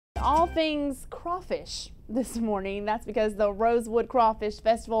all things crawfish this morning. That's because the Rosewood Crawfish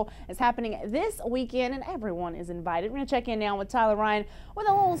Festival is happening this weekend and everyone is invited. We're going to check in now with Tyler Ryan with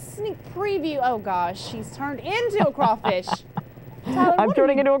a little sneak preview. Oh gosh, she's turned into a crawfish. Tyler, I'm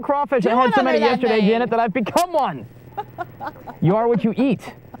turning into a crawfish. I had so many yesterday, Janet, that I've become one. You are what you eat.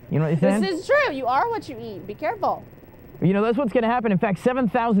 You know what I'm saying? This is true. You are what you eat. Be careful. You know, that's what's going to happen. In fact,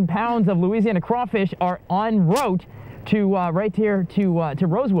 7,000 pounds of Louisiana crawfish are en route to right here to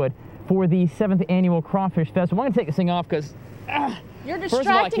Rosewood for the 7th annual Crawfish Festival. I'm going to take this thing off because You're distracting first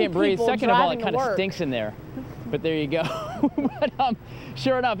of all, I can't breathe. Second of all, it kind of work. stinks in there. But there you go. But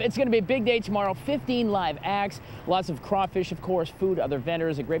sure enough, it's going to be a big day tomorrow. 15 live acts, lots of crawfish, of course, food, other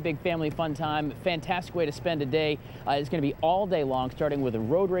vendors, a great big family fun time. Fantastic way to spend a day. It's going to be all day long, starting with a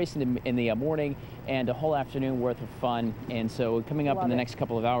road race in the morning and a whole afternoon worth of fun. And so coming up in the next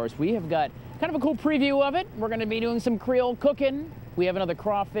couple of hours, we have got kind of a cool preview of it. We're going to be doing some Creole cooking. We have another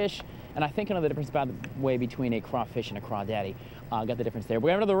crawfish. And I think I know the difference, by the way, between a crawfish and a crawdaddy. Got the difference there.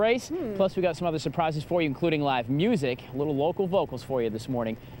 We have another race, plus we got some other surprises for you, including live music, little local vocals for you this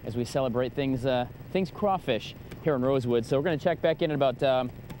morning as we celebrate things crawfish here in Rosewood. So we're going to check back in about,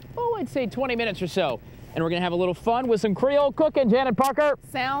 I'd say 20 minutes or so. And we're going to have a little fun with some Creole cooking. Janet Parker.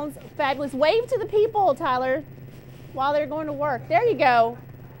 Sounds fabulous. Wave to the people, Tyler, while they're going to work. There you go.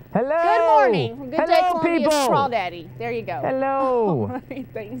 Hello. Good morning. Good day, Columbia's people. Crawdaddy. There you go. Hello. All right,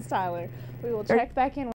 thanks, Tyler. We will check back in.